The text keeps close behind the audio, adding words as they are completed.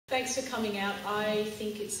Thanks for coming out. I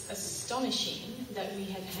think it's astonishing that we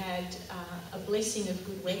have had a blessing of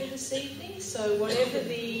good weather this evening. So whatever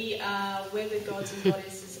the weather gods and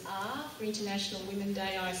goddesses are for International Women's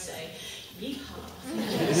Day, I say, yeehaw,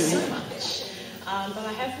 thank you so much. But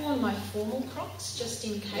I have worn my formal Crocs just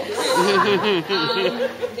in case.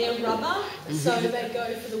 They're rubber, so they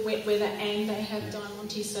go for the wet weather, and they have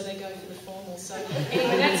diamantes, so they go for the formal. So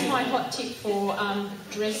anyway, that's my hot tip for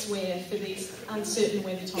dress wear for these uncertain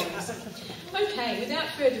weather times. Okay, without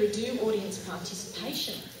further ado, audience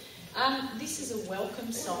participation. This is a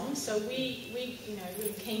welcome song, so we're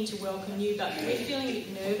keen to welcome you, but we're feeling a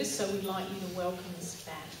bit nervous, so we'd like you to welcome us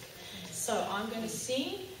back. So I'm going to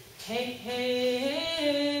sing Hey,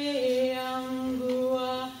 hey,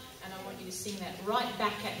 Ungua, and I want you to sing that right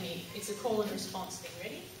back at me. It's a call and response thing.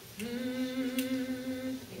 Ready?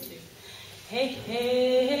 You too. Hey,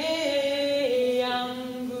 hey,